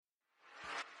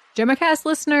JomoCast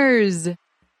listeners,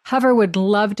 Hover would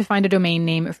love to find a domain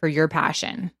name for your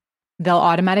passion. They'll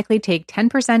automatically take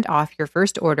 10% off your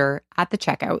first order at the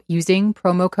checkout using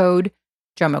promo code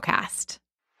JomoCast.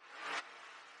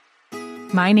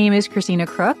 My name is Christina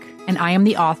Crook, and I am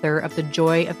the author of The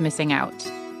Joy of Missing Out.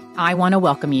 I want to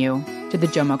welcome you to the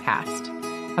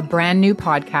JomoCast, a brand new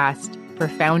podcast for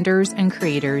founders and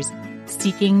creators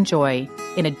seeking joy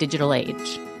in a digital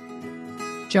age.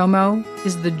 JOMO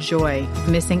is the joy of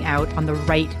missing out on the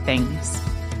right things.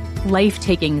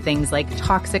 Life-taking things like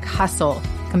toxic hustle,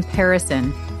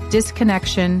 comparison,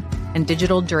 disconnection, and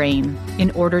digital drain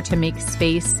in order to make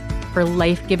space for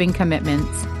life-giving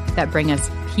commitments that bring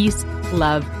us peace,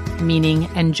 love, meaning,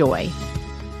 and joy.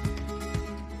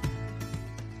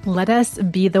 Let us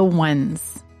be the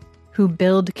ones who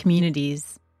build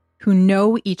communities, who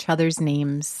know each other's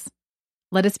names.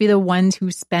 Let us be the ones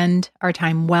who spend our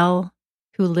time well,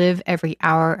 who live every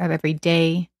hour of every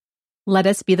day. Let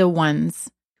us be the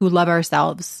ones who love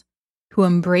ourselves, who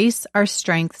embrace our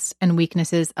strengths and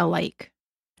weaknesses alike.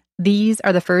 These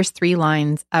are the first 3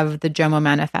 lines of the JOMO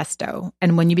Manifesto.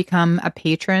 And when you become a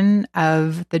patron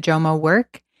of the JOMO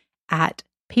work at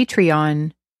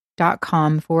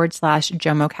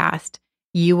patreon.com/JOMOcast,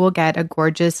 you will get a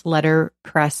gorgeous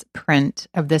letterpress print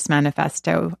of this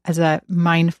manifesto as a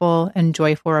mindful and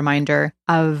joyful reminder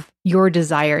of your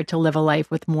desire to live a life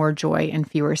with more joy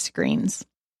and fewer screens.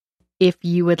 If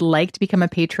you would like to become a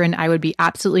patron, I would be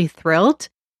absolutely thrilled.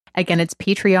 Again, it's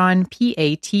Patreon,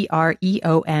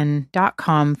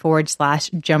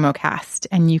 patreon.com/JOMOcast,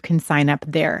 and you can sign up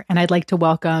there. And I'd like to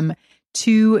welcome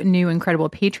 2 new incredible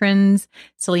patrons,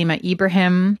 Salima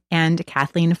Ibrahim and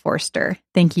Kathleen Forster.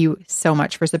 Thank you so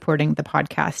much for supporting the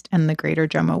podcast and the greater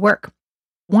JOMO work.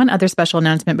 One other special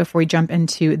announcement before we jump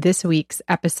into this week's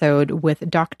episode with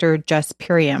Dr. Jess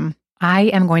Perriam. I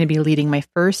am going to be leading my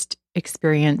first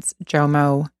Experience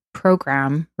JOMO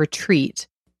program retreat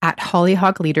at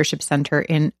Hollyhock Leadership Center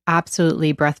in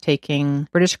absolutely breathtaking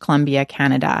British Columbia,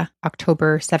 Canada,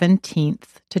 October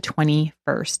 17th to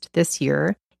 21st this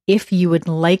year. If you would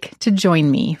like to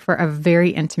join me for a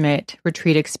very intimate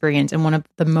retreat experience in one of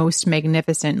the most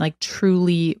magnificent, like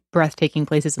truly breathtaking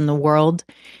places in the world,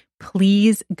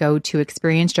 please go to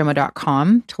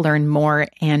experiencejomo.com to learn more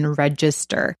and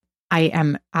register. I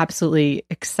am absolutely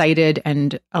excited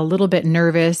and a little bit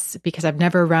nervous because I've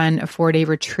never run a 4-day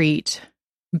retreat,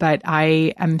 but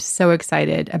I am so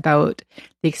excited about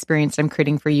the experience I'm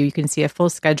creating for you. You can see a full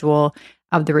schedule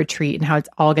of the retreat and how it's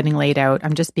all getting laid out.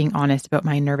 I'm just being honest about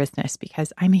my nervousness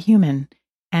because I'm a human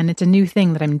and it's a new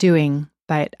thing that I'm doing,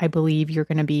 but I believe you're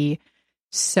going to be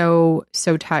so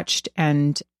touched,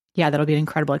 and yeah, that'll be an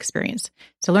incredible experience.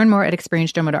 So learn more at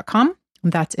experiencejomo.com.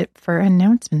 That's it for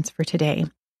announcements for today.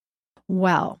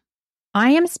 Well,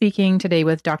 I am speaking today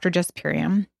with Dr. Jess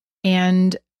Perriam,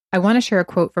 and I want to share a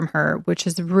quote from her, which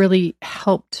has really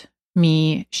helped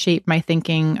me shape my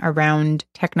thinking around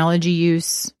technology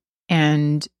use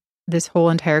and this whole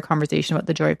entire conversation about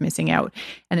the joy of missing out.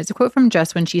 And it's a quote from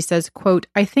Jess when she says, quote,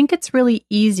 "I think it's really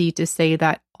easy to say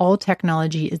that all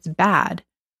technology is bad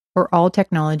or all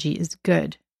technology is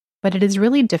good, but it is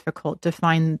really difficult to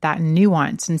find that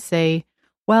nuance and say,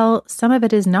 well, some of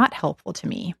it is not helpful to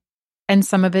me, and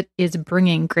some of it is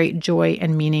bringing great joy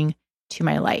and meaning to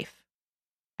my life."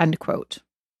 End quote.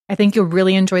 I think you'll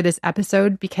really enjoy this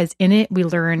episode because in it, we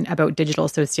learn about digital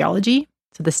sociology,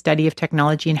 so the study of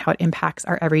technology and how it impacts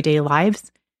our everyday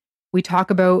lives. We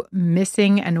talk about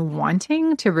missing and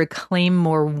wanting to reclaim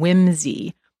more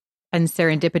whimsy and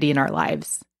serendipity in our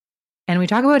lives. And we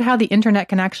talk about how the internet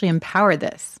can actually empower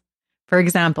this. For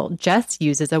example, Jess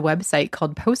uses a website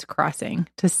called Postcrossing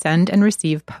to send and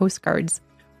receive postcards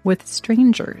with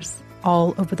strangers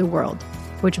all over the world,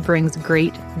 which brings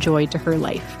great joy to her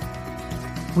life.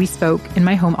 We spoke in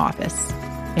my home office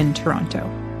in Toronto.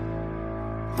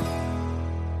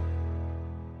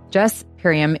 Jess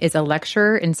Perriam is a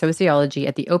lecturer in sociology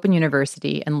at the Open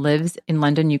University and lives in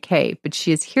London, UK, but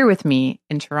she is here with me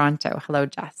in Toronto. Hello,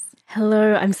 Jess.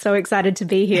 Hello, I'm so excited to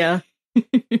be here.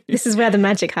 This is where the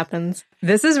magic happens.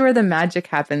 This is where the magic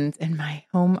happens in my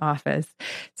home office.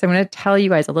 So I'm going to tell you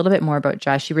guys a little bit more about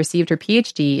Jess. She received her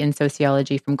PhD in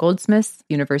sociology from Goldsmiths,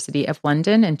 University of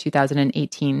London in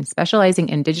 2018, specializing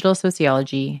in digital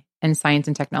sociology and science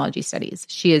and technology studies.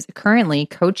 She is currently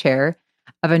co-chair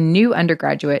of a new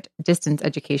undergraduate distance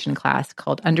education class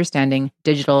called Understanding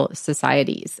Digital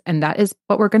Societies. And that is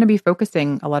what we're going to be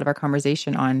focusing a lot of our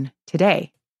conversation on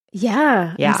today.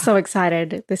 Yeah. I'm so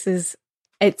excited.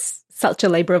 It's such a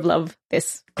labor of love,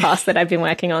 this class that I've been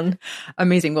working on.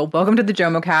 Amazing. Well, welcome to the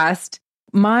JOMOcast.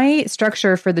 My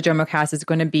structure for the JOMOcast is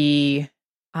going to be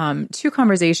two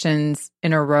conversations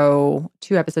in a row,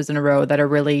 two episodes in a row that are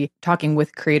really talking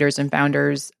with creators and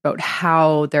founders about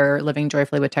how they're living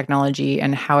joyfully with technology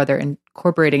and how they're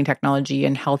incorporating technology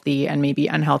in healthy and maybe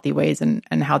unhealthy ways and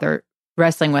how they're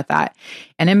wrestling with that.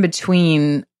 And in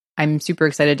between, I'm super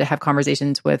excited to have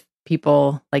conversations with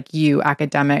people like you,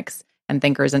 academics and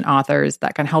thinkers and authors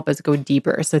that can help us go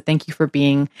deeper. So thank you for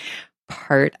being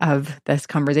part of this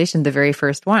conversation, the very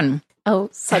first one. Oh,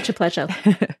 such a pleasure.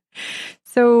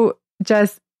 So,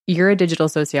 Jess, you're a digital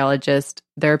sociologist.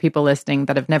 There are people listening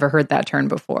that have never heard that term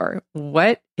before.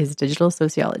 What is digital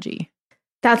sociology?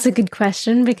 That's a good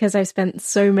question because I've spent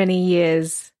so many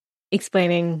years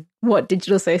explaining what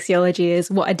digital sociology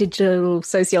is, what a digital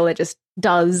sociologist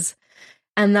does,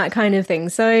 and that kind of thing.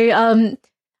 So,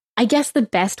 I guess the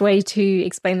best way to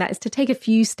explain that is to take a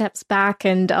few steps back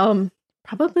and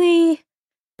probably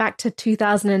back to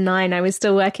 2009. I was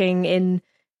still working in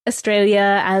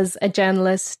Australia as a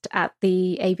journalist at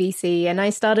the ABC, and I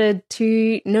started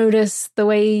to notice the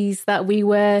ways that we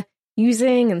were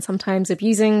using and sometimes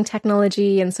abusing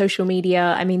technology and social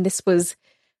media. I mean, this was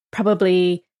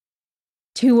probably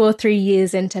 2 or 3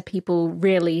 years into people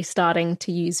really starting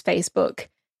to use Facebook.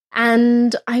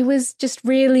 And I was just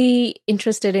really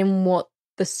interested in what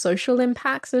the social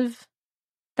impacts of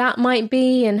that might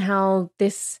be and how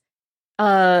this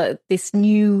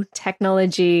new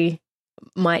technology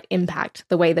might impact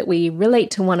the way that we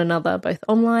relate to one another, both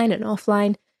online and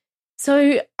offline.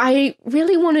 So I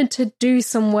really wanted to do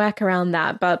some work around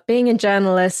that. But being a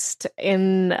journalist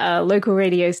in a local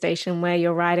radio station where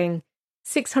you're writing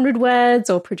 600 words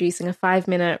or producing a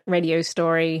 5-minute radio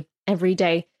story every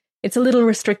day, it's a little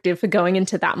restrictive for going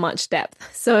into that much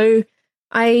depth. So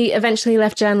I eventually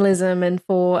left journalism and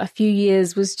for a few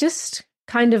years was just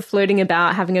kind of floating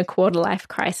about having a quarter life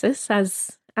crisis,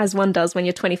 as one does when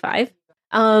you're 25.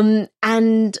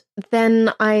 And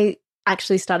then I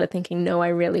actually started thinking, no, I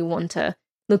really want to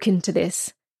look into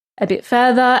this a bit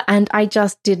further. And I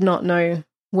just did not know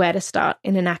where to start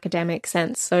in an academic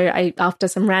sense. So after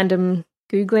some random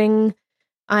Googling,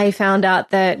 I found out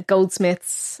that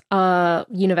Goldsmiths,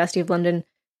 University of London,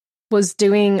 was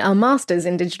doing a master's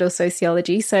in digital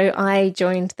sociology. So I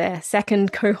joined their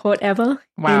second cohort ever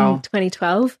in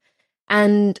 2012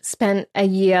 and spent a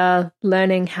year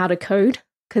learning how to code,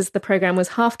 because the program was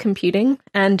half computing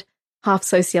and half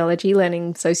sociology,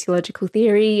 learning sociological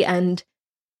theory and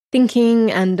thinking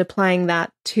and applying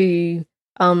that to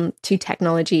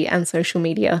technology and social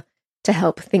media to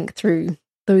help think through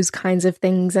those kinds of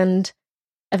things, and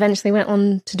eventually went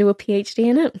on to do a PhD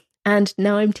in it. And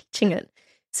now I'm teaching it.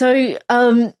 So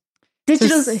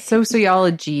digital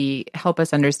sociology, help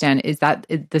us understand, is that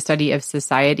the study of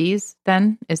societies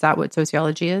then? Is that what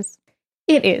sociology is?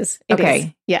 It is. It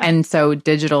is. Yeah. And so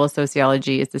digital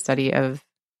sociology is the study of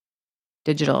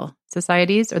digital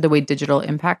societies or the way digital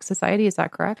impacts society. Is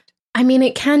that correct? I mean,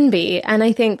 it can be. And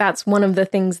I think that's one of the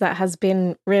things that has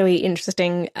been really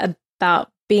interesting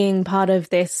about being part of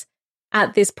this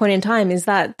at this point in time is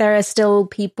that there are still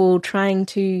people trying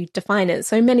to define it.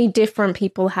 So many different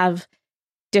people have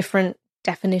different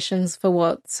definitions for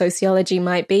what sociology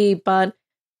might be, but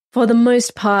for the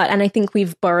most part, and I think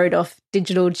we've borrowed off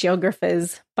digital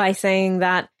geographers by saying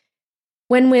that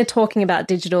when we're talking about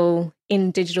digital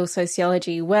in digital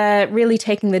sociology, we're really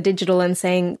taking the digital and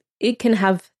saying it can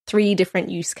have 3 different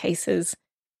use cases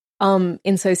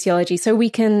in sociology. So we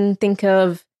can think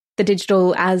of the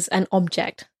digital as an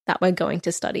object that we're going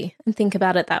to study and think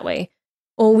about it that way.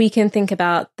 Or we can think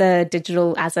about the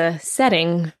digital as a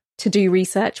setting to do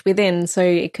research within. So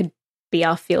it could be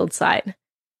our field site,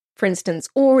 for instance,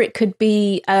 or it could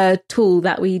be a tool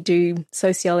that we do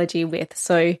sociology with.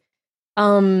 So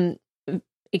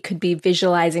it could be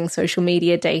visualizing social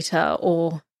media data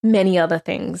or many other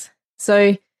things.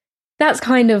 So that's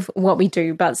kind of what we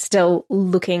do, but still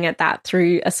looking at that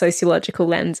through a sociological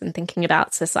lens and thinking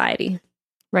about society.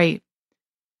 Right.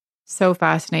 So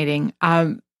fascinating.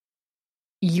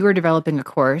 You are developing a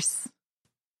course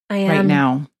right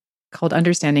now called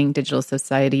Understanding Digital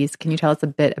Societies. Can you tell us a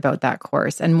bit about that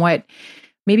course and what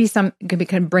maybe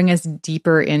can bring us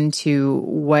deeper into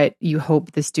what you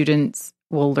hope the students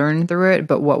will learn through it,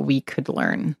 but what we could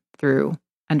learn through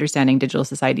understanding digital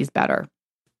societies better?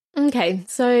 Okay,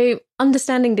 so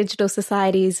Understanding Digital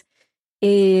Societies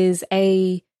is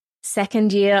a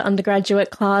second-year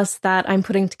undergraduate class that I'm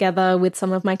putting together with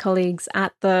some of my colleagues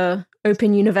at the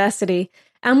Open University.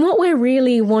 And what we're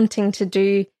really wanting to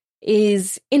do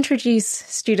is introduce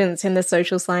students in the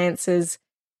social sciences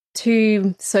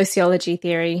to sociology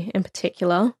theory in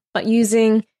particular, but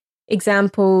using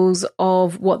examples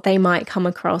of what they might come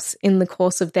across in the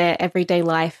course of their everyday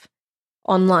life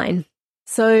online.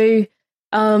 So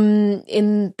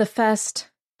in the first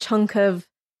chunk of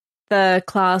the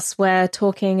class, we're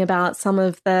talking about some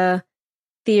of the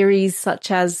theories such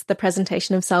as the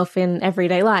presentation of self in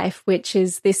everyday life, which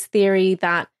is this theory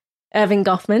that Irving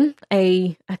Goffman,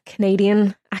 a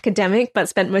Canadian academic, but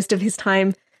spent most of his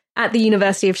time at the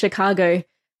University of Chicago,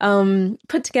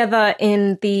 put together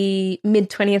in the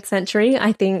mid-20th century.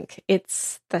 I think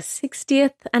it's the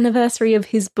 60th anniversary of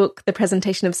his book, The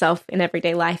Presentation of Self in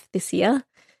Everyday Life, this year.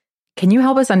 Can you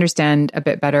help us understand a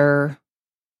bit better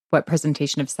what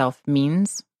presentation of self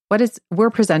means? We're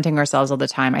presenting ourselves all the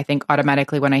time. I think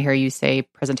automatically when I hear you say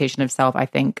presentation of self, I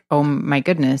think, oh my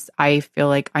goodness, I feel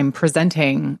like I'm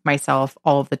presenting myself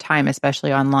all of the time,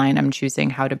 especially online. I'm choosing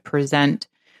how to present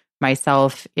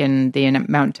myself in the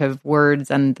amount of words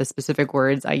and the specific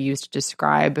words I use to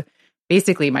describe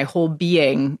basically my whole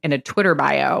being in a Twitter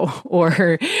bio,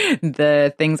 or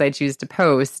the things I choose to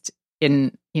post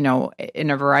in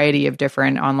a variety of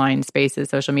different online spaces,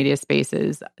 social media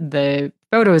spaces, the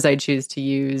photos I choose to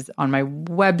use on my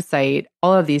website,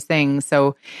 all of these things.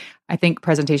 So I think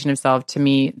presentation of self, to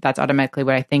me, that's automatically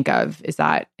what I think of. Is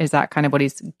that kind of what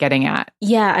he's getting at?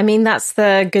 Yeah, I mean, that's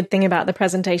the good thing about the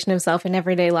presentation of self in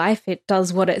everyday life. It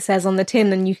does what it says on the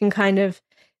tin, and you can kind of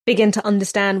begin to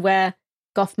understand where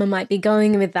Goffman might be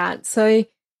going with that. So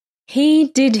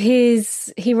he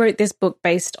wrote this book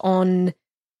based on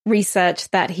research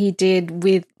that he did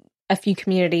with a few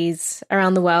communities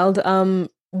around the world.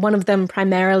 One of them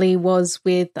primarily was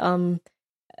with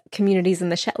communities in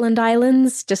the Shetland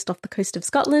Islands, just off the coast of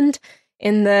Scotland,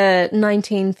 in the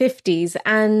 1950s.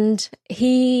 And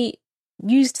he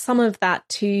used some of that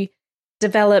to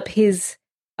develop his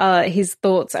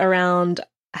thoughts around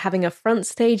having a front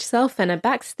stage self and a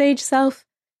backstage self.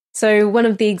 So one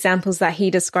of the examples that he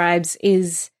describes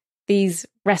is these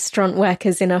restaurant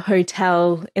workers in a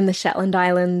hotel in the Shetland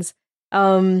Islands,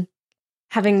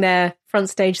 having their front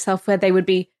stage self where they would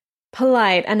be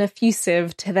polite and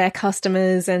effusive to their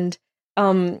customers and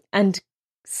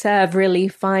serve really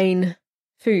fine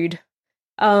food.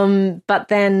 But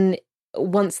then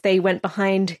once they went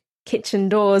behind kitchen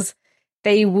doors,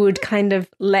 they would kind of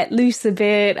let loose a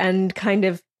bit and kind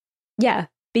of,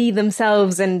 be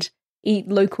themselves and eat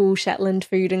local Shetland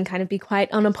food and kind of be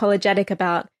quite unapologetic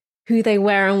about who they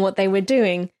were and what they were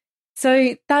doing.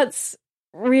 So that's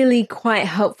really quite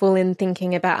helpful in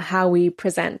thinking about how we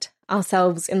present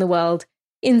ourselves in the world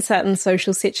in certain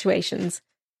social situations.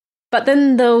 But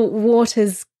then the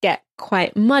waters get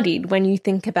quite muddied when you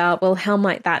think about, well, how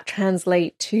might that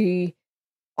translate to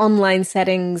online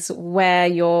settings where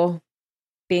you're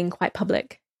being quite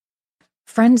public?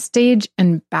 Front stage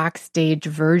and backstage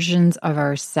versions of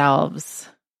ourselves.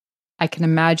 I can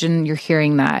imagine you're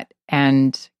hearing that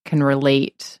and can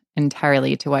relate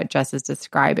entirely to what Jess is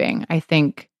describing. I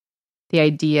think the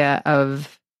idea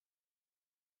of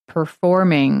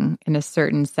performing in a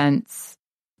certain sense,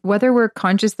 whether we're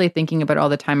consciously thinking about it all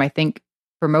the time, I think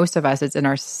for most of us, it's in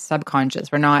our subconscious.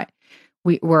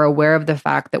 We're aware of the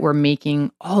fact that we're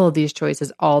making all of these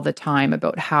choices all the time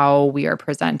about how we are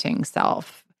presenting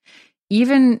self.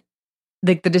 Even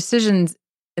like the decisions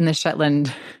in the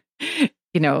Shetland,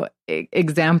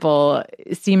 example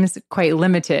seems quite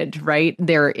limited, right?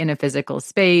 They're in a physical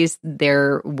space,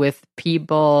 they're with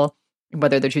people,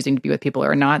 whether they're choosing to be with people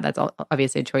or not. That's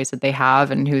obviously a choice that they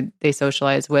have and who they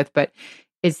socialize with. But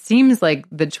it seems like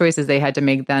the choices they had to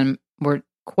make then were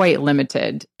quite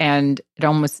limited. And it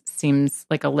almost seems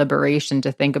like a liberation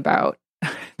to think about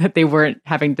that they weren't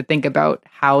having to think about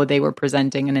how they were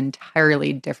presenting an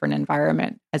entirely different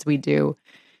environment as we do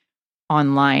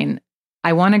online.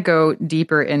 I want to go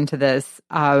deeper into this.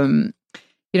 There's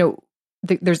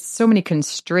so many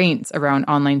constraints around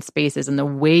online spaces and the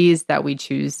ways that we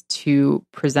choose to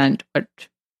present what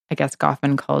I guess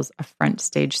Goffman calls a front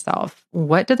stage self.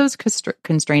 What do those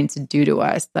constraints do to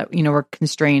us that, we're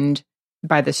constrained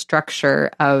by the structure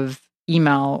of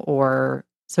email or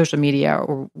social media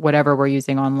or whatever we're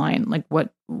using online? Like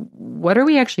what are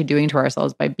we actually doing to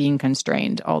ourselves by being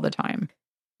constrained all the time?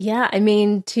 Yeah, I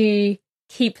mean, to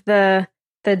keep the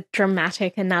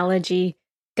dramatic analogy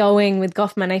going with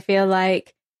Goffman, I feel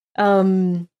like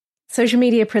social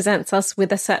media presents us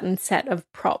with a certain set of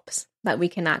props that we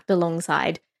can act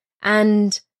alongside.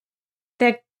 And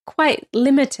they're quite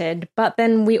limited, but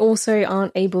then we also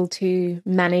aren't able to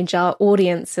manage our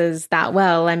audiences that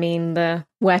well. I mean, the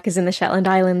workers in the Shetland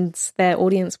Islands, their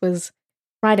audience was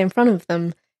right in front of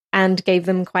them and gave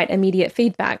them quite immediate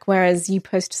feedback, whereas you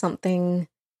post something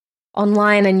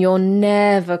online and you're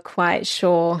never quite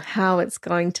sure how it's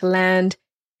going to land,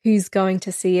 who's going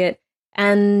to see it.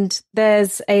 And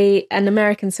there's an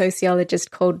American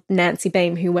sociologist called Nancy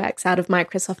Baim who works out of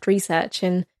Microsoft Research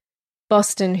in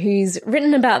Boston, who's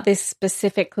written about this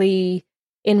specifically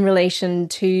in relation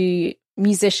to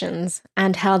musicians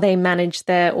and how they manage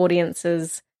their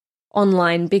audiences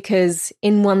online, because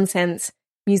in one sense,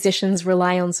 musicians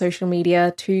rely on social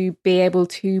media to be able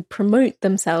to promote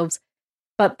themselves,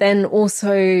 but then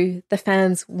also the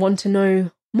fans want to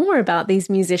know more about these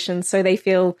musicians, so they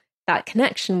feel that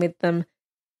connection with them.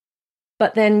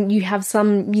 But then you have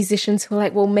some musicians who are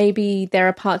like, well, maybe there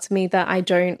are parts of me that I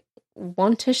don't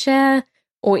want to share,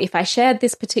 or if I shared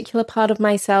this particular part of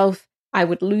myself, I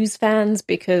would lose fans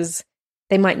because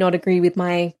they might not agree with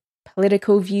my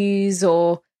political views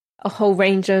or a whole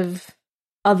range of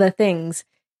other things.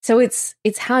 So it's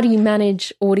how do you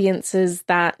manage audiences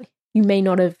that you may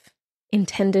not have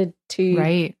intended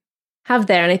to have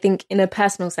there? And I think in a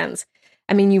personal sense,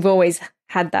 I mean, you've always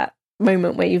had that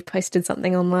moment where you've posted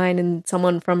something online and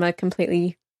someone from a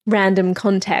completely random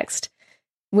context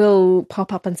will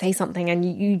pop up and say something and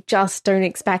you just don't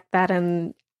expect that,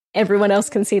 and everyone else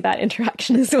can see that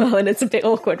interaction as well, and it's a bit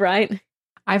awkward, right?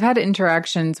 I've had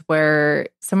interactions where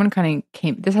someone kind of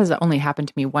came, this has only happened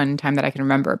to me one time that I can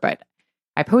remember, but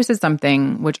I posted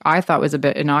something which I thought was a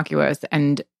bit innocuous,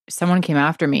 and someone came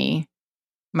after me,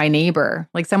 my neighbor,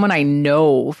 like someone I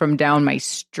know from down my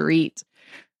street.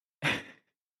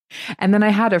 And then I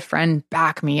had a friend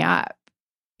back me up,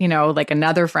 like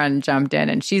another friend jumped in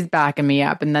and she's backing me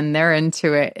up, and then they're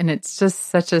into it. And it's just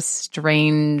such a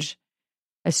strange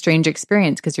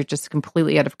experience because you're just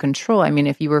completely out of control. I mean,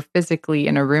 if you were physically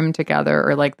in a room together,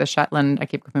 or like the Shetland, I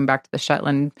keep coming back to the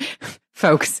Shetland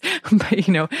folks,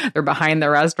 but they're behind the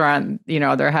restaurant,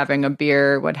 they're having a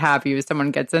beer, what have you,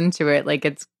 someone gets into it, like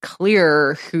it's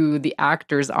clear who the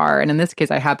actors are. And in this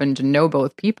case, I happen to know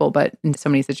both people, but in so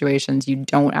many situations, you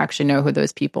don't actually know who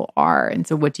those people are. And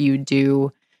so what do you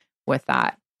do with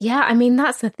that? Yeah, I mean,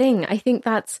 that's the thing. I think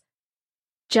that's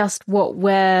just what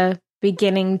we're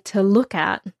beginning to look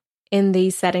at in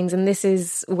these settings. And this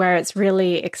is where it's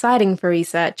really exciting for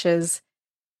researchers.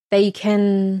 They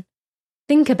can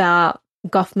think about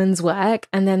Goffman's work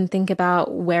and then think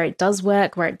about where it does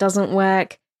work, where it doesn't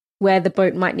work, where the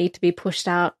boat might need to be pushed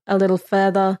out a little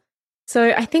further.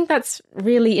 So I think that's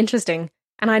really interesting.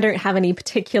 And I don't have any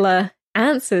particular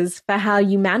answers for how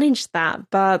you manage that,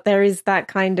 but there is that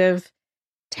kind of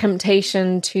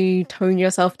temptation to tone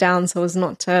yourself down so as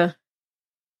not to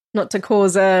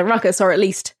cause a ruckus, or at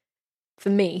least for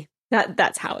me,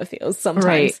 that's how it feels sometimes.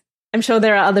 Right. I'm sure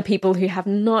there are other people who have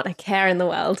not a care in the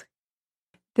world.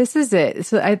 This is it.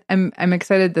 So I'm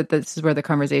excited that this is where the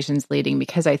conversation's leading,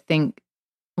 because I think,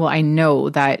 well, I know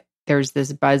that there's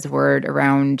this buzzword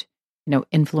around,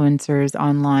 influencers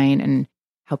online and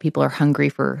how people are hungry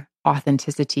for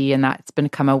authenticity, and that's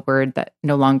become a word that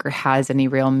no longer has any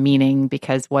real meaning,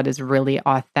 because what is really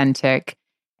authentic?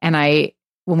 And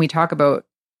when we talk about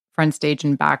front stage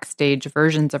and backstage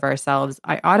versions of ourselves,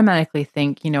 I automatically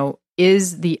think,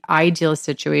 is the ideal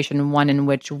situation one in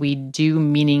which we do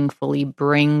meaningfully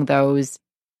bring those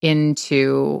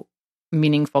into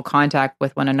meaningful contact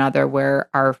with one another, where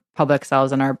our public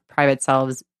selves and our private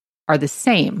selves are the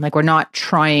same? Like, we're not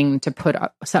trying to put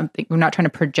up something, we're not trying to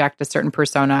project a certain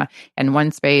persona in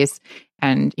one space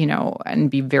and, and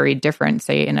be very different,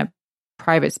 say, in a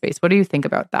private space. What do you think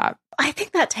about that? I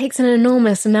think that takes an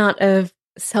enormous amount of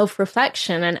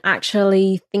self-reflection and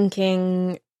actually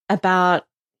thinking about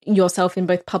yourself in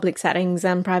both public settings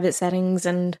and private settings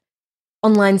and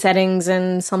online settings.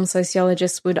 And some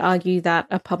sociologists would argue that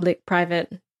a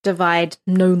public-private divide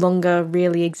no longer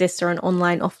really exists, or an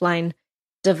online-offline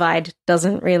divide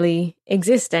doesn't really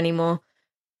exist anymore.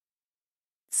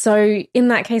 So in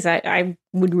that case, I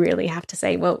would really have to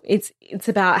say, well, it's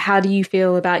about how do you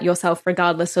feel about yourself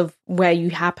regardless of where you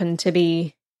happen to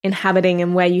be inhabiting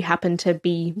and where you happen to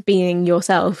be being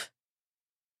yourself.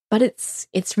 But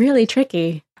it's really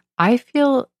tricky. I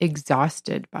feel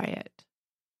exhausted by it.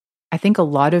 I think a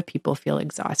lot of people feel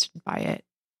exhausted by it,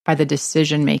 by the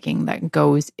decision making that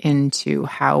goes into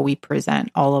how we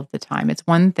present all of the time. It's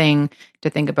one thing to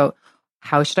think about,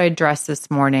 how should I dress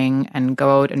this morning and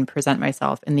go out and present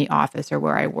myself in the office or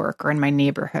where I work or in my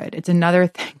neighborhood. It's another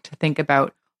thing to think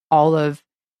about all of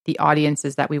the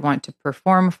audiences that we want to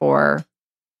perform for,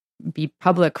 be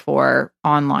public for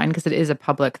online, because it is a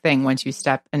public thing once you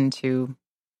step into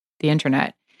the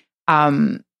internet.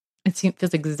 It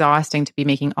feels exhausting to be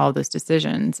making all those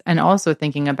decisions, and also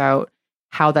thinking about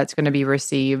how that's going to be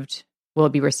received. Will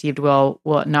it be received well?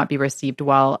 Will it not be received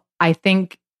well? I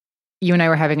think you and I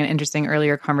were having an interesting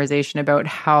earlier conversation about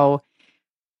how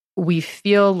we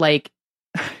feel like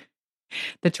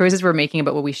the choices we're making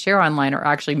about what we share online are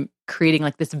actually creating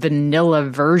like this vanilla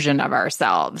version of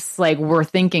ourselves. Like we're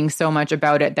thinking so much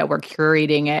about it that we're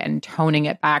curating it and toning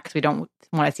it back because we don't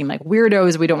want to seem like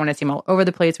weirdos. We don't want to seem all over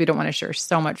the place. We don't want to share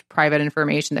so much private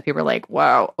information that people are like,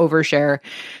 wow, overshare.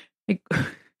 Like,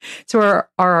 so are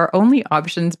our only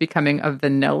options becoming a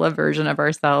vanilla version of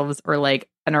ourselves or like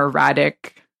an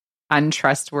erratic,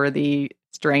 untrustworthy,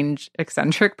 strange,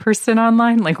 eccentric person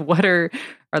online? Like what are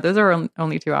those our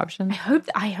only two options?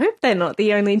 I hope they're not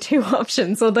the only two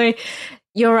options, although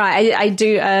you're right. I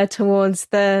do towards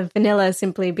the vanilla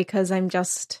simply because actually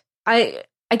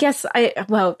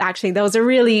there was a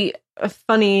really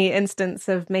funny instance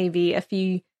of maybe a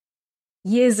few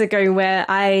years ago where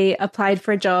I applied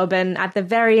for a job, and at the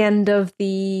very end of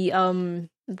the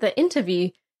interview,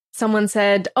 someone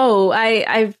said, "Oh,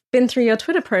 I've been through your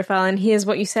Twitter profile, and here's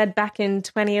what you said back in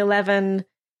 2011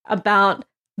 about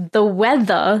the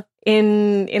weather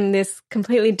in this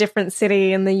completely different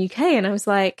city in the UK." And I was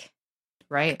like,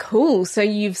 right, cool. So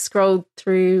you've scrolled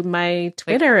through my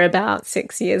Twitter about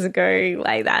 6 years ago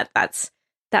like that. That's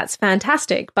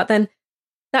fantastic. But then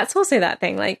that's also that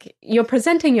thing, like you're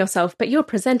presenting yourself, but you're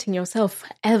presenting yourself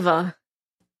forever.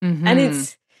 Mm-hmm. And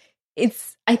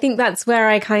it's I think that's where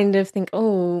I kind of think,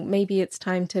 oh, maybe it's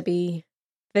time to be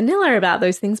vanilla about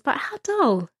those things. But how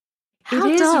dull. How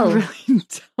it dull. is really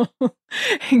dull.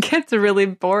 It gets really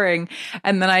boring.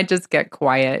 And then I just get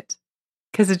quiet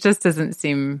because it just doesn't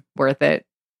seem worth it,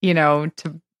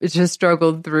 to just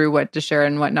struggle through what to share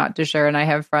and what not to share. And I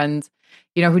have friends,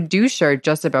 who do share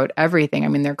just about everything. I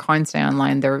mean, they're constantly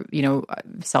online. They're,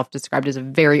 self-described as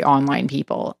very online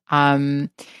people. And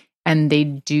they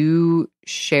do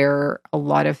share a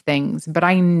lot of things. But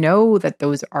I know that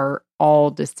those are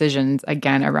all decisions,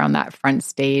 again, around that front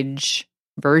stage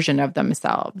version of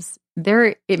themselves.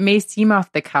 It may seem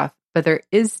off the cuff, but there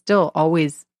is still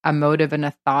always a motive and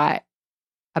a thought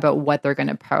about what they're going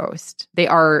to post. They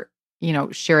are,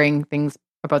 sharing things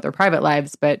about their private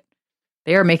lives, but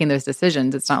they are making those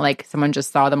decisions. It's not like someone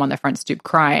just saw them on the front stoop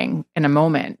crying in a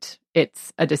moment.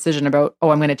 It's a decision about, oh,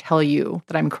 I'm going to tell you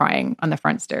that I'm crying on the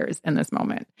front stairs in this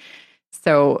moment.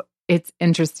 So it's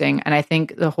interesting. And I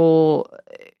think the whole,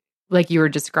 like you were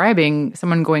describing,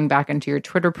 someone going back into your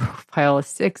Twitter profile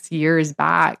 6 years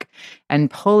back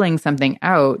and pulling something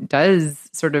out does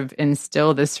sort of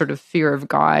instill this sort of fear of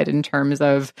God in terms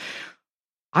of,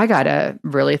 I got to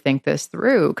really think this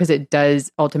through because it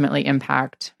does ultimately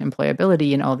impact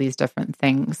employability and all these different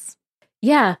things.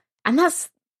 Yeah. And that's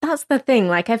the thing.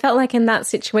 Like, I felt like in that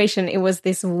situation, it was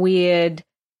this weird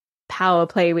power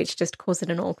play, which just caused it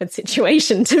an awkward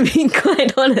situation, to be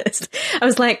quite honest. I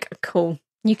was like, cool.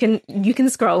 You can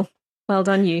scroll. Well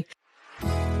done, you.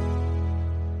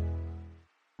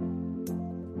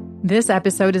 This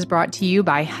episode is brought to you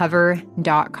by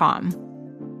Hover.com.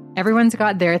 Everyone's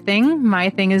got their thing. My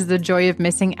thing is the joy of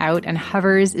missing out, and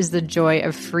Hover's is the joy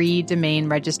of free domain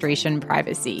registration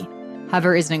privacy.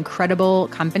 Hover is an incredible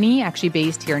company, actually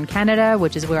based here in Canada,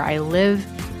 which is where I live,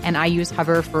 and I use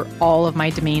Hover for all of my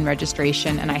domain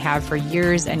registration, and I have for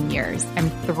years and years. I'm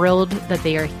thrilled that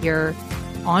they are here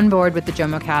on board with the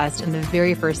JomoCast in the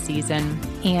very first season.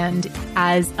 And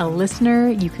as a listener,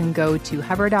 you can go to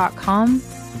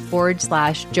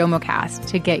hover.com/JomoCast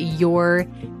to get your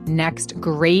next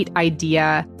great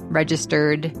idea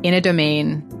registered in a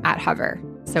domain at Hover.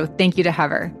 So thank you to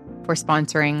Hover for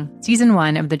sponsoring season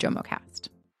 1 of the JomoCast.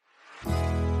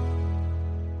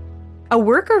 A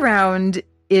workaround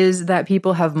is that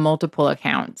people have multiple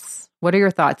accounts. What are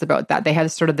your thoughts about that? They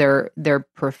have sort of their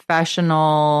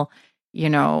professional,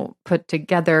 put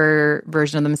together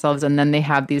version of themselves, and then they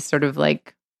have these sort of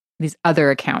like these other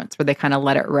accounts where they kind of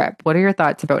let it rip. What are your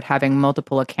thoughts about having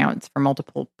multiple accounts for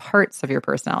multiple parts of your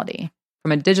personality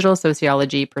from a digital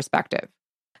sociology perspective?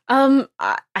 I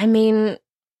mean,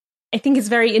 I think it's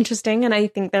very interesting, and I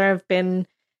think there have been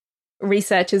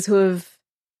researchers who have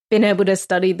been able to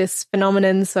study this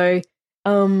phenomenon. So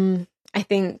I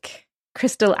think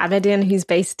Crystal Aberdeen, who's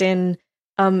based in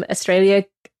Australia,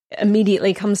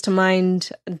 immediately comes to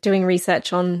mind doing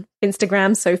research on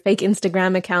Instagram. So fake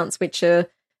Instagram accounts, which are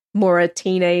more a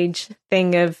teenage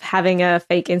thing of having a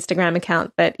fake Instagram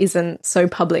account that isn't so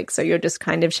public. So you're just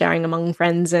kind of sharing among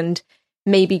friends and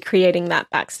maybe creating that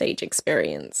backstage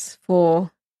experience for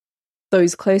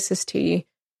those closest to you.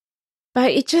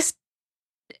 But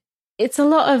it's a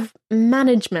lot of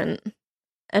management.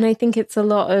 And I think it's a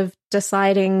lot of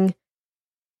deciding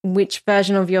which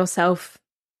version of yourself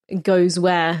goes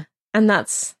where. And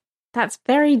that's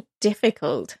very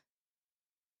difficult.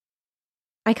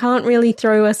 I can't really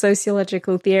throw a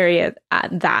sociological theory at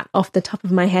that off the top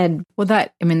of my head. Well,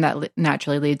 that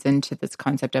naturally leads into this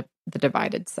concept of the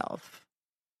divided self,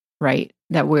 right?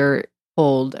 That we're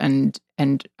old and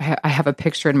I have a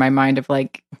picture in my mind of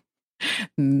like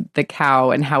the cow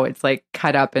and how it's like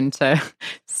cut up into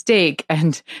steak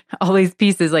and all these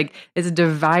pieces, like it's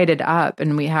divided up,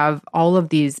 and we have all of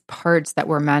these parts that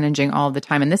we're managing all the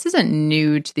time. And this isn't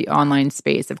new to the online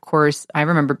space. Of course, I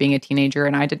remember being a teenager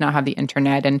and I did not have the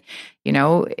internet, and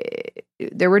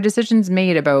there were decisions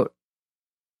made about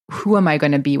who am I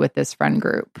going to be with this friend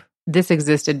group. This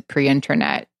existed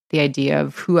pre-internet, the idea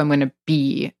of who I'm going to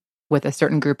be with a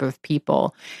certain group of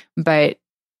people. But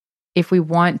if we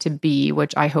want to be,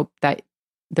 which I hope that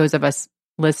those of us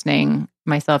listening,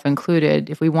 myself included,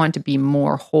 if we want to be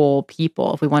more whole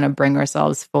people, if we want to bring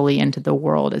ourselves fully into the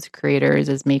world as creators,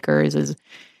 as makers,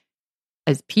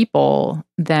 as people,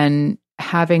 then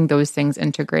having those things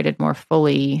integrated more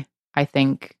fully, I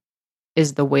think,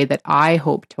 is the way that I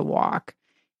hope to walk.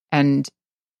 And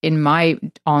in my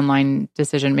online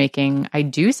decision making, I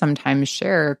do sometimes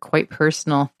share quite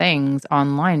personal things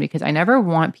online because I never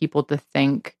want people to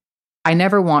think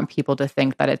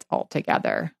that it's all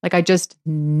together. Like, I just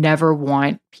never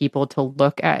want people to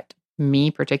look at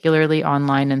me, particularly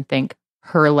online, and think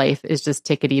her life is just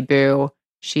tickety-boo.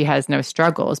 She has no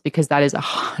struggles, because that is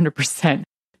 100%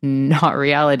 not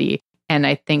reality. And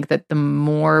I think that the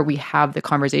more we have the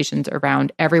conversations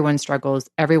around everyone struggles,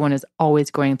 everyone is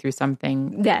always going through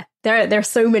something. Yeah, there are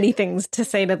so many things to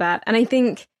say to that. And I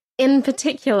think in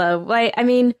particular,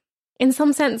 in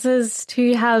some senses,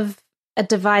 to have a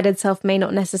divided self may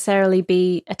not necessarily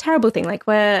be a terrible thing. Like,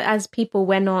 as people,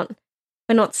 we're not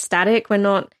static, we're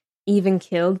not even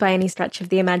killed by any stretch of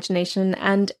the imagination.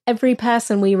 And every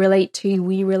person we relate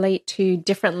to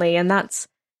differently. And that's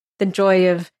the joy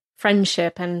of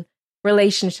friendship and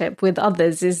relationship with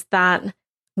others, is that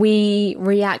we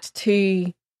react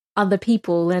to other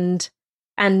people, and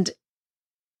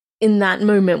in that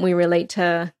moment we relate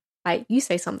to, like, you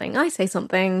say something, I say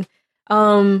something.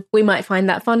 We might find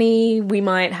that funny. We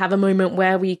might have a moment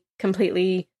where we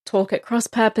completely talk at cross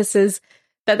purposes,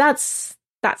 but that's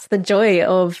the joy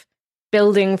of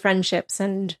building friendships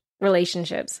and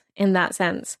relationships in that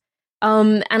sense.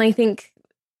 And I think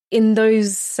in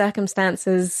those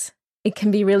circumstances, it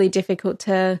can be really difficult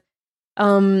to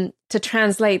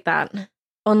translate that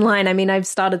online. I mean, I've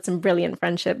started some brilliant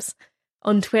friendships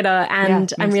on Twitter,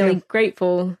 and I'm really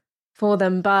grateful for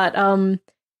them. But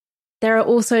there are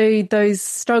also those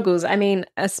struggles. I mean,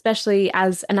 especially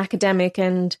as an academic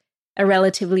and a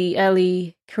relatively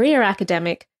early career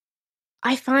academic,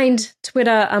 I find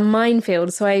Twitter a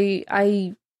minefield. So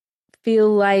I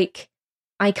feel like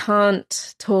I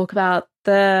can't talk about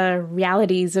the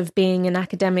realities of being an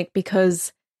academic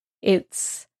because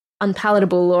it's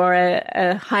unpalatable, or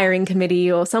a hiring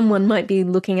committee or someone might be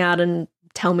looking out and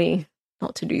tell me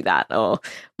not to do that, or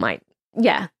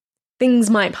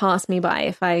things might pass me by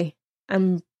if I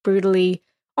am brutally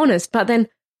honest. But then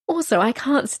also, I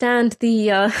can't stand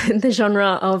the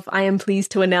genre of I am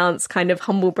pleased to announce kind of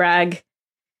humble brag.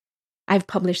 I've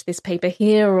published this paper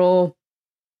here, or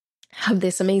have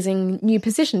this amazing new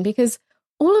position, because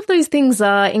all of those things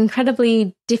are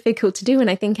incredibly difficult to do. And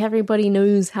I think everybody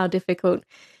knows how difficult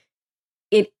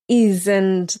it is,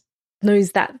 and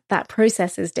knows that that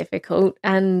process is difficult.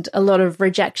 And a lot of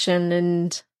rejection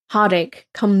and heartache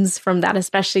comes from that,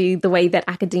 especially the way that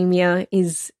academia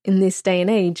is in this day and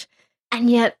age. And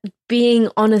yet being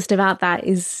honest about that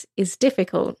is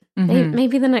difficult. Mm-hmm.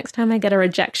 Maybe the next time I get a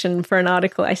rejection for an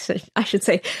article, I should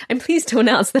say, I'm pleased to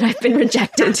announce that I've been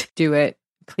rejected. Do it.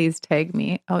 Please tag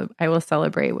me. I will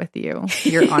celebrate with you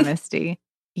your honesty.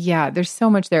 Yeah, there's so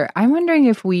much there. I'm wondering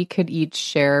if we could each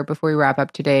share, before we wrap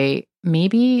up today,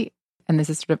 maybe, and this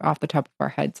is sort of off the top of our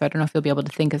head, so I don't know if you'll be able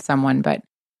to think of someone, but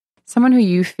someone who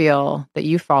you feel that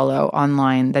you follow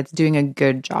online that's doing a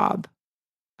good job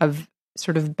of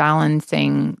sort of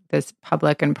balancing this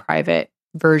public and private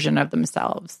version of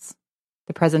themselves,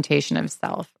 the presentation of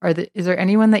self. Is there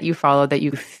anyone that you follow that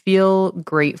you feel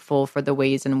grateful for the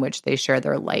ways in which they share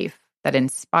their life, that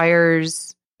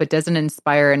inspires, but doesn't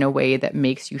inspire in a way that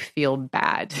makes you feel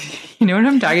bad? You know what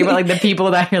I'm talking about? Like the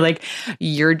people that are like,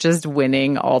 you're just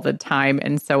winning all the time,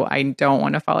 and so I don't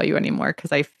want to follow you anymore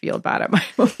because I feel bad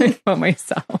about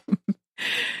myself.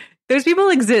 Those people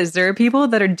exist. There are people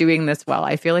that are doing this well.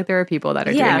 I feel like there are people that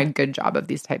are doing a good job of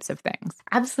these types of things.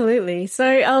 Absolutely.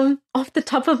 So off the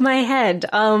top of my head,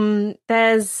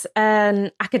 there's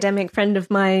an academic friend of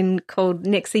mine called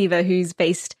Nick Seaver, who's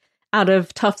based out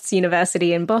of Tufts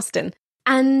University in Boston.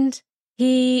 And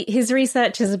his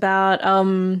research is about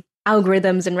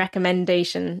algorithms and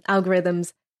recommendation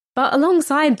algorithms. But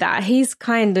alongside that, he's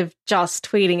kind of just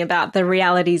tweeting about the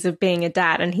realities of being a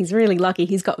dad, and he's really lucky.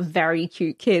 He's got very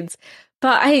cute kids.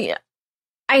 But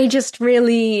I just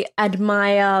really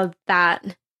admire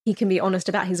that he can be honest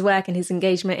about his work and his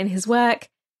engagement in his work,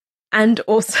 and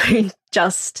also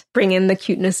just bring in the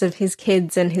cuteness of his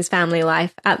kids and his family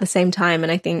life at the same time.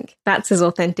 And I think that's as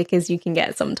authentic as you can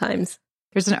get sometimes.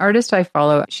 There's an artist I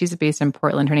follow. She's based in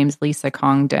Portland. Her name's Lisa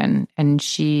Congdon, and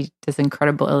she does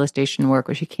incredible illustration work.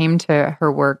 Where she came to her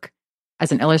work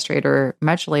as an illustrator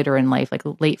much later in life, like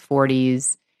late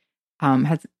 40s.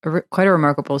 Has quite a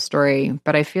remarkable story,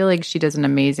 but I feel like she does an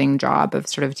amazing job of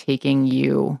sort of taking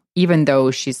you, even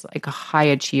though she's like a high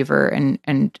achiever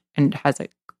and has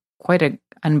quite an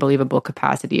unbelievable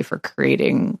capacity for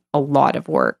creating a lot of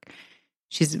work.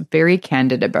 She's very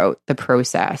candid about the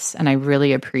process, and I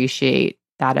really appreciate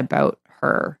that about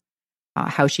her,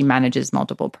 how she manages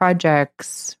multiple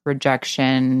projects,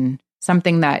 rejection,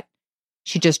 something that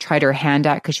she just tried her hand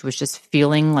at because she was just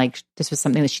feeling like this was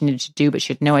something that she needed to do, but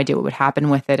she had no idea what would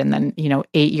happen with it. And then,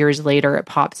 8 years later, it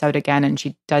pops out again and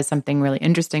she does something really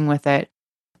interesting with it.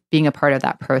 Being a part of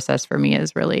that process for me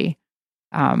is really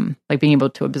like being able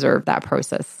to observe that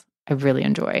process. I really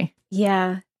enjoy.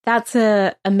 Yeah, that's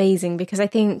amazing, because I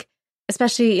think,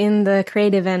 especially in the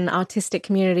creative and artistic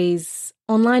communities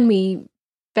online, we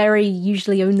very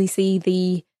usually only see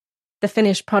the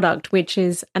finished product, which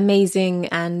is amazing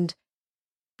and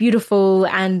beautiful,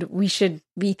 and we should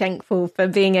be thankful for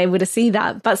being able to see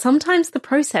that. But sometimes the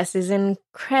process is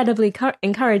incredibly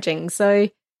encouraging. So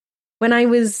when I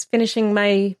was finishing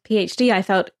my PhD, I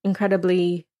felt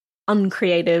incredibly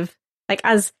uncreative, like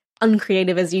as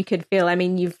uncreative as you could feel. I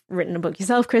mean, you've written a book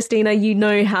yourself, Christina. You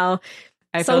know how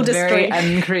I felt very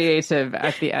uncreative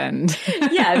at the end.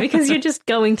 Yeah, because you're just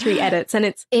going through edits and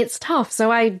it's tough.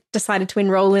 So I decided to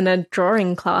enroll in a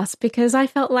drawing class because I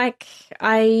felt like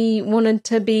I wanted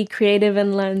to be creative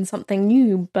and learn something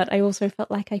new, but I also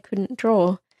felt like I couldn't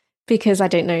draw because, I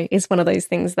don't know, it's one of those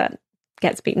things that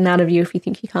gets beaten out of you if you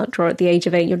think you can't draw at the age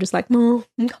of 8. You're just like, no,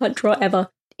 I can't draw ever.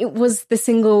 It was the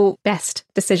single best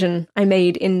decision I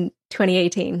made in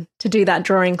 2018 to do that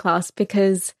drawing class,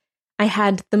 because I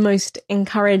had the most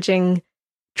encouraging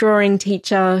drawing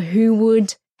teacher who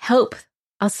would help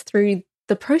us through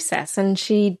the process. And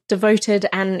she devoted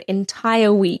an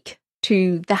entire week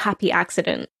to the happy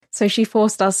accident. So she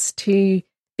forced us to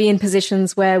be in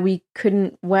positions where we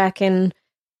couldn't work in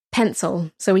pencil.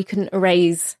 So we couldn't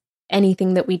erase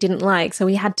anything that we didn't like. So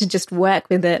we had to just work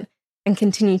with it and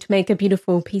continue to make a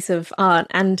beautiful piece of art.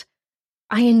 And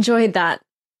I enjoyed that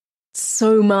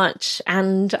so much.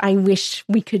 And I wish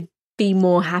we could be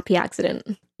more happy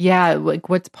accident. Yeah, like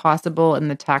what's possible in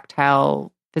the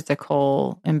tactile,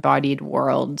 physical, embodied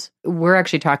world. We're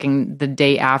actually talking the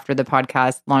day after the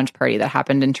podcast launch party that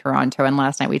happened in Toronto. And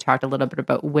last night we talked a little bit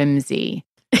about whimsy.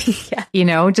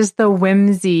 Yeah. Just the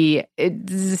whimsy. It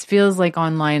just feels like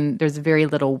online there's very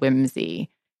little whimsy.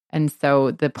 And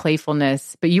so the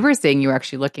playfulness, but you were saying you were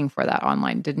actually looking for that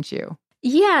online, didn't you?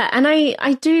 Yeah. And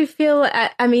I do feel,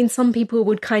 I mean, some people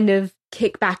would kind of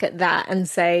kick back at that and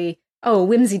say, oh,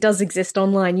 whimsy does exist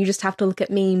online. You just have to look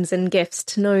at memes and GIFs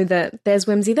to know that there's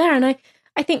whimsy there. And I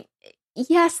think,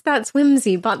 yes, that's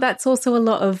whimsy, but that's also a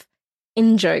lot of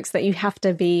in-jokes that you have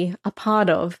to be a part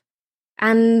of.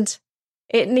 And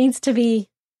it needs to be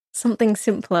something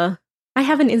simpler. I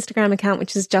have an Instagram account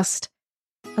which is just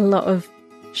a lot of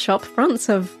shop fronts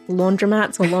of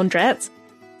laundromats or laundrettes,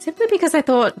 simply because I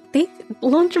thought these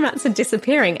laundromats are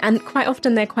disappearing, and quite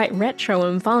often they're quite retro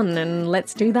and fun, and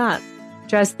let's do that.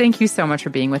 Jess, thank you so much for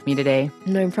being with me today.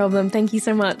 No problem. Thank you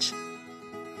so much.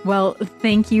 Well,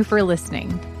 thank you for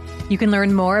listening. You can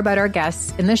learn more about our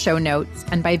guests in the show notes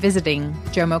and by visiting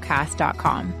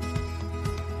jomocast.com.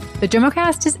 The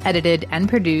Jomocast is edited and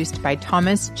produced by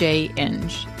Thomas J.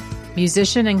 Inge,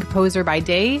 musician and composer by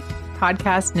day,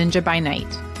 podcast ninja by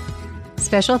night.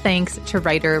 Special thanks to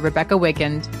writer Rebecca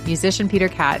Wigand, musician Peter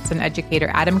Katz, and educator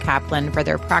Adam Kaplan for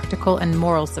their practical and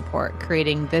moral support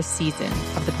creating this season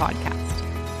of the podcast.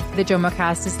 The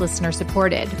Jomocast is listener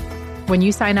supported. When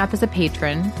you sign up as a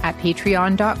patron at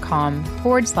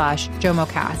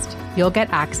patreon.com/Jomocast, you'll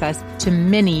get access to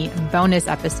mini bonus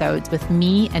episodes with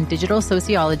me and digital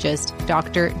sociologist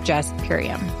Dr. Jess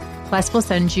Perriam. Plus, we'll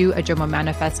send you a Jomo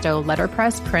Manifesto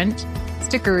letterpress print,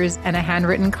 stickers, and a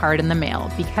handwritten card in the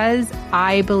mail because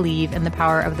I believe in the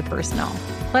power of the personal.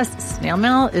 Plus, snail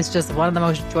mail is just one of the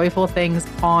most joyful things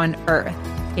on earth.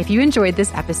 If you enjoyed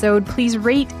this episode, please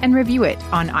rate and review it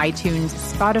on iTunes,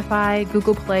 Spotify,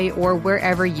 Google Play, or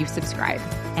wherever you subscribe.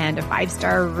 And a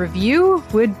 5-star review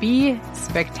would be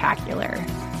spectacular.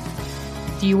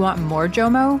 Do you want more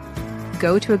JOMO?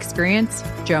 Go to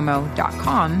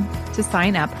experiencejomo.com to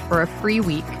sign up for a free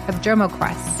week of JOMO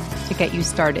quests to get you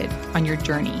started on your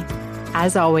journey.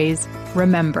 As always,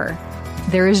 remember,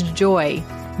 there is joy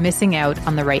missing out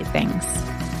on the right things.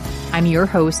 I'm your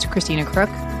host, Christina Crook.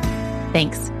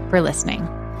 Thanks for listening.